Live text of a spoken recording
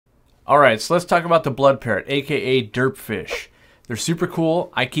Alright, so let's talk about the blood parrot, aka derp fish. They're super cool.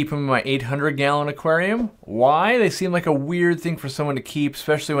 I keep them in my 800-gallon aquarium. Why? They seem like a weird thing for someone to keep,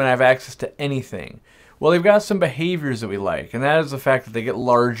 especially when I have access to anything. Well, they've got some behaviors that we like, and that is the fact that they get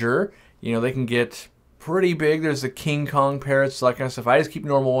larger. You know, they can get pretty big. There's the King Kong parrots, that kind of stuff. I just keep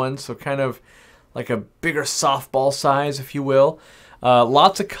normal ones, so kind of like a bigger softball size, if you will.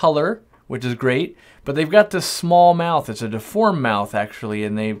 Lots of color, which is great, but they've got this small mouth. It's a deformed mouth, actually,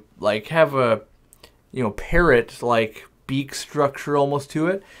 and they like have a, parrot-like beak structure almost to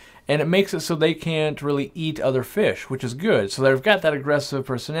it, and it makes it so they can't really eat other fish, which is good. So they've got that aggressive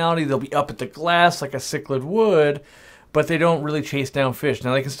personality. They'll be up at the glass like a cichlid would, but they don't really chase down fish.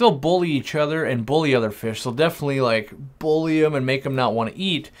 Now they can still bully each other and bully other fish, so definitely like bully them and make them not want to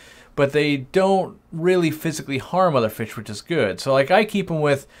eat, but they don't really physically harm other fish, which is good. So like I keep them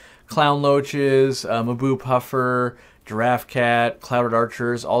with clown loaches, Maboo puffer, giraffe cat, clouded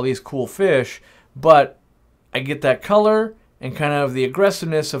archers, all these cool fish, but I get that color and kind of the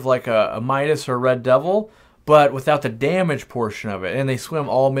aggressiveness of like a Midas or a red devil, but without the damage portion of it. And they swim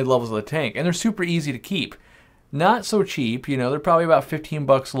all mid-levels of the tank, and they're super easy to keep. Not so cheap, they're probably about 15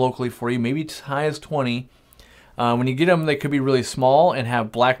 bucks locally for you, maybe as high as 20. When you get them, they could be really small and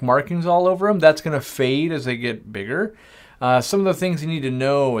have black markings all over them. That's going to fade as they get bigger. Some of the things you need to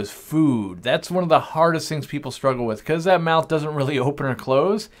know is food. That's one of the hardest things people struggle with, because that mouth doesn't really open or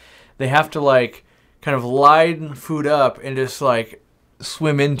close. They have to like kind of line food up and just like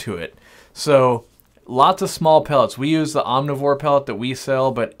swim into it. So lots of small pellets. We use the omnivore pellet that we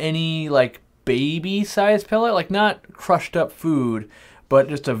sell, but any like baby size pellet, like not crushed up food, but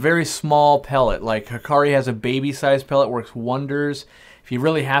just a very small pellet. Like Hikari has a baby size pellet, works wonders. If you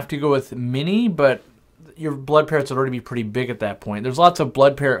really have to go with mini, but your blood parrots would already be pretty big at that point. There's lots of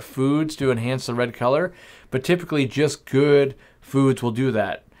blood parrot foods to enhance the red color, but typically just good foods will do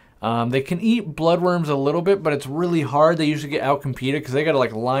that. They can eat bloodworms a little bit, but it's really hard. They usually get outcompeted because they got to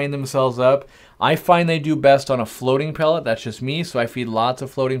like line themselves up. I find they do best on a floating pellet. That's just me, so I feed lots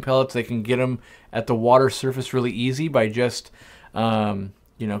of floating pellets. They can get them at the water surface really easy by just, kind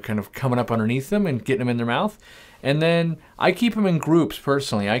of coming up underneath them and getting them in their mouth. And then I keep them in groups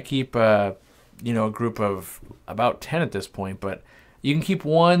personally. I keep, a group of about 10 at this point, but you can keep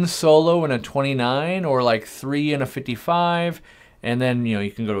one solo in a 29 or like 3 in a 55. And then,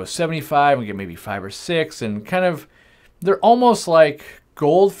 you can go to a 75 and get maybe 5 or 6, and kind of, they're almost like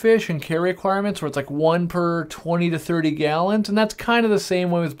goldfish and carry requirements where it's like 1 per 20 to 30 gallons, and that's kind of the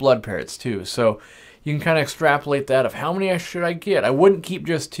same way with blood parrots too. So you can kind of extrapolate that of how many should I get. I wouldn't keep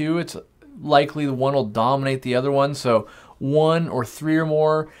just 2. It's likely the one will dominate the other one, so 1 or 3 or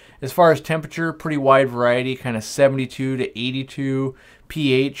more. As far as temperature, pretty wide variety, kind of 72 to 82,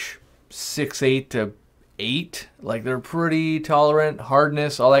 pH 6.8 to 8, like they're pretty tolerant,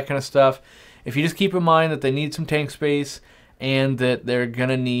 hardness, all that kind of stuff. If you just keep in mind that they need some tank space and that they're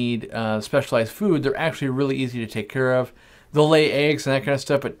gonna need specialized food, they're actually really easy to take care of. They'll lay eggs and that kind of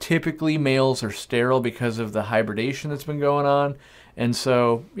stuff, but typically males are sterile because of the hybridation that's been going on. And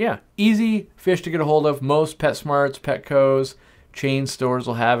so, yeah, easy fish to get a hold of. Most PetSmarts, Petco's, chain stores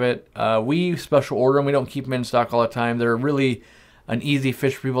will have it. We special order them. We don't keep them in stock all the time. They're really an easy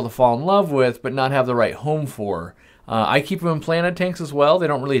fish for people to fall in love with, but not have the right home for. I keep them in planted tanks as well. They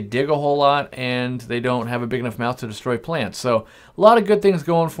don't really dig a whole lot, and they don't have a big enough mouth to destroy plants. So a lot of good things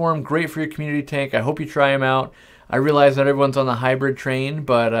going for them. Great for your community tank. I hope you try them out. I realize that everyone's on the hybrid train,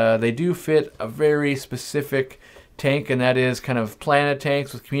 but they do fit a very specific tank, and that is kind of planted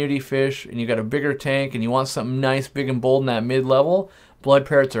tanks with community fish, and you got a bigger tank, and you want something nice, big, and bold in that mid-level. Blood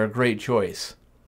parrots are a great choice.